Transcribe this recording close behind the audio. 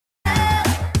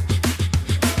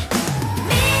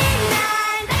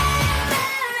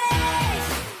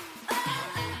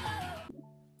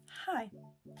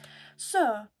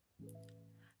So,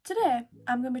 today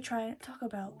I'm going to be trying Taco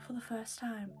Bell for the first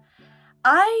time.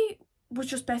 I was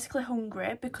just basically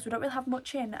hungry because we don't really have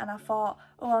much in, and I thought,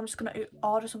 oh, I'm just going to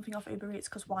order something off Uber Eats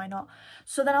because why not?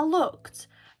 So then I looked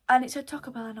and it said Taco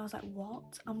Bell and I was like,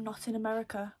 what? I'm not in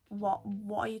America. What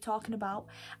are you talking about?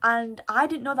 And I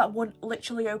didn't know that one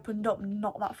literally opened up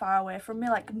not that far away from me.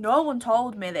 Like, no one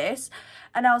told me this.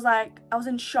 And I was like, I was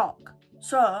in shock.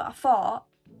 So I thought,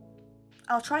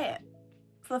 I'll try it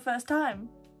for the first time.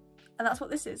 And that's what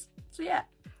this is. So yeah.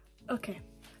 Okay,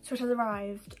 so it has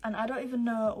arrived and I don't even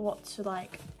know what to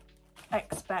like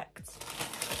expect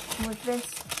with this.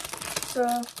 So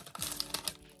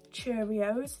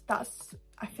Cheerios,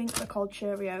 I think they're called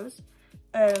Cheerios.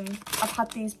 I've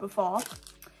had these before,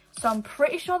 so I'm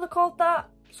pretty sure they're called that.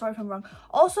 Sorry if I'm wrong.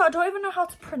 Also, I don't even know how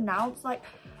to pronounce, like,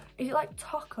 is it like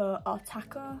taco or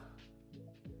taco?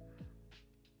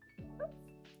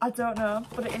 I don't know,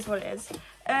 but it is what it is.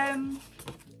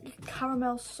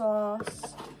 Caramel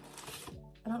sauce.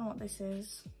 I don't know what this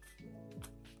is.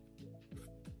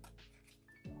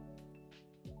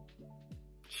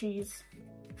 Cheese.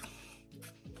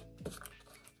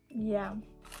 Yeah.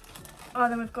 Oh,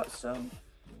 then we've got some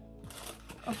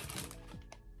of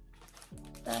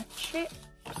the chips.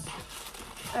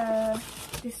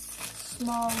 This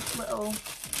small little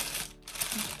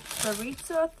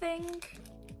burrito thing.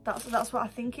 That's what I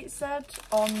think it said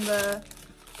on the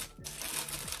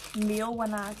meal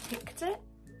when I picked it.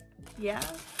 Yeah,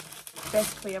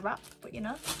 basically a wrap, but you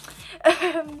know.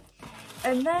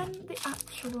 And then the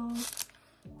actual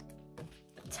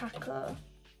taco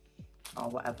or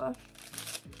whatever.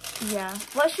 Yeah,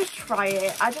 let's just try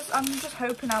it. I'm just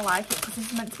hoping I like it because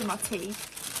this is meant to be my tea,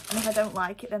 and if I don't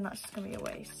like it then that's just gonna be a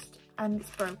waste. And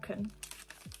it's broken.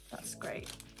 That's great.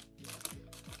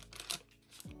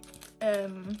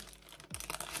 Should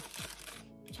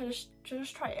I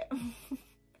just try it?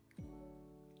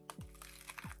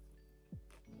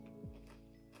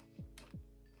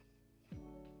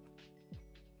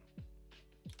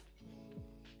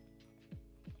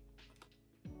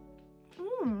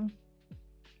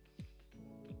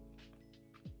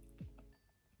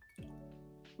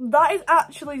 That is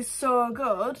actually so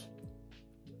good.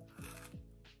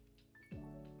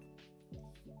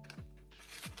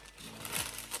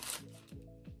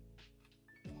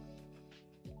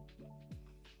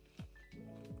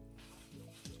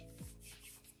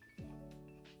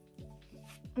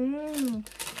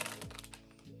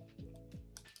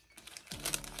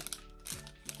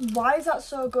 Why is that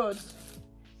so good?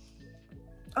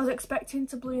 I was expecting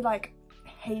to like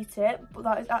hate it, but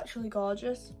that is actually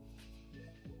gorgeous.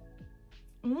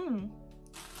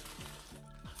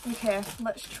 Okay,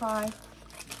 let's try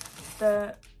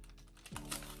the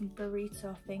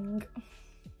burrito thing.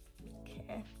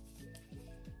 Okay.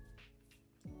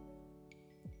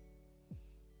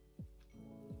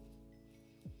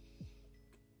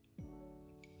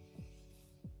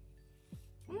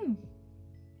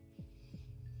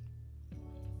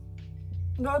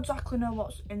 I don't exactly know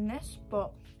what's in this,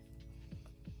 but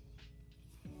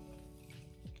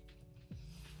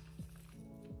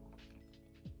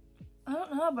I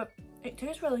don't know, but it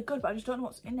tastes really good, but I just don't know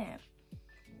what's in it.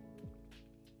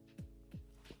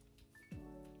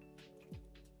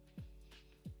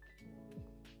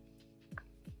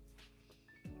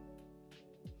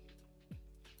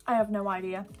 I have no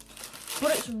idea,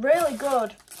 but it's really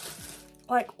good.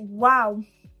 Like, wow.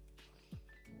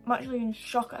 I'm actually in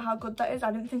shock at how good that is.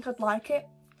 I didn't think I'd like it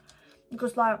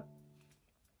because, like,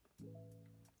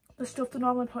 the stuff they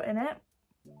normally put in it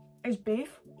is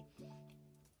beef.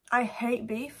 I hate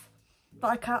beef, but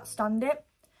I can't stand it.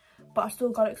 But I still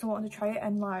got it because I wanted to try it,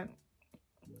 and like,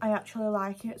 I actually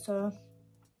like it. So,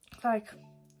 like,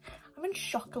 I'm in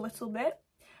shock a little bit.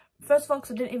 First of all,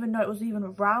 because I didn't even know it was even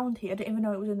around here. I didn't even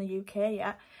know it was in the UK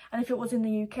yet. And if it was in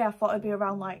the UK, I thought it'd be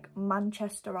around like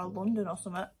Manchester or London or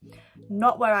something.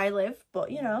 Not where I live,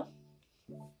 but you know.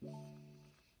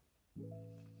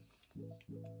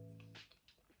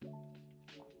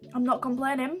 I'm not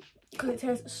complaining because it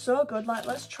tastes so good. Like,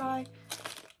 let's try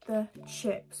the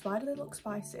chips. Why do they look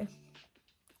spicy?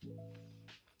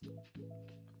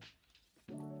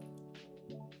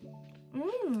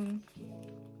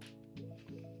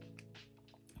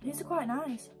 These are quite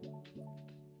nice.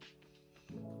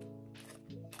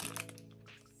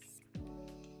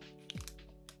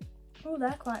 Oh,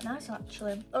 they're quite nice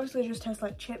actually. Obviously, they just taste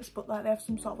like chips, but like they have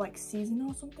some sort of like seasoning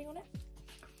or something on it.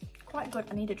 Quite good.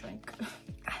 I need a drink.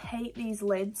 I hate these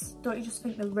lids. Don't you just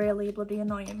think they're really bloody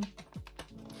annoying?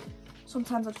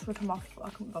 Sometimes I just rip them off, but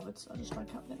I couldn't bother, so I just drank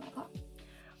out of it like that.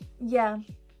 Yeah.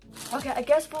 Okay, I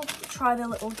guess we'll try the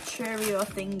little Cheerio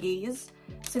thingies.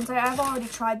 since I have already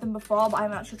tried them before, but I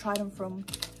haven't actually tried them from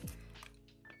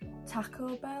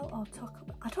Taco Bell or Taco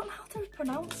Bell. I don't know how to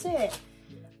pronounce it.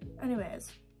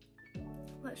 Anyways,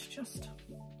 let's just...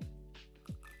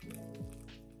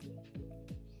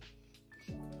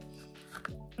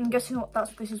 I'm guessing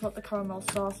this is what the caramel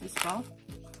sauce is for.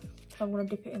 So I'm going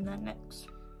to dip it in there next.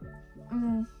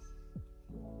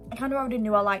 I kind of already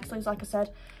knew I liked these, like I said.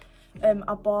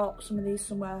 I bought some of these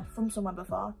from somewhere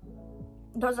before.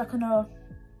 I don't exactly know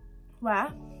where.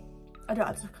 I don't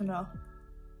exactly know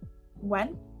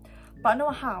when. But I know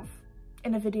I have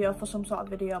in a video for some sort of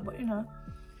video, but you know.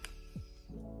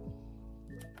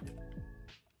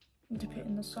 Dip it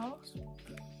in the sauce.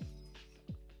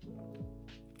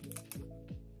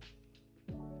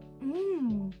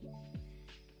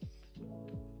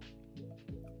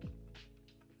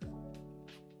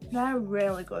 They're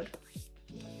really good.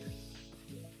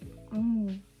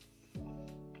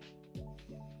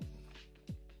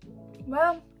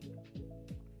 Well,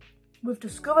 we've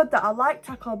discovered that I like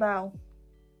Taco Bell.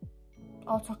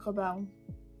 Or Taco Bell.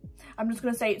 I'm just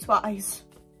going to say it twice.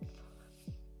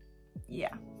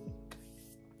 Yeah.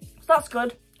 So that's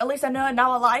good. At least I know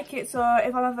now I like it, so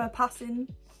if I'm ever passing,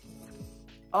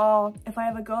 or if I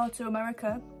ever go to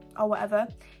America or whatever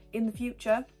in the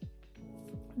future,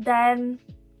 then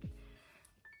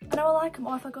I know I like them.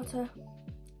 Or if I go to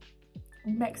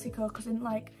Mexico, because isn't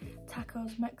like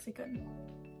tacos Mexican?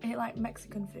 Ain't it like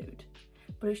Mexican food?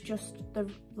 But it's just the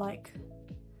like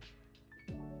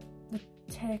the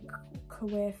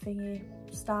takeaway thingy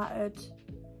started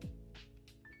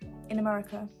in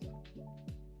America.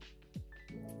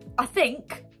 I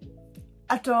think.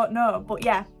 I don't know, but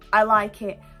yeah, I like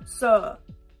it. So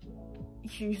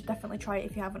you should definitely try it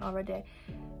if you haven't already.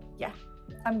 Yeah,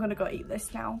 I'm gonna go eat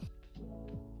this now.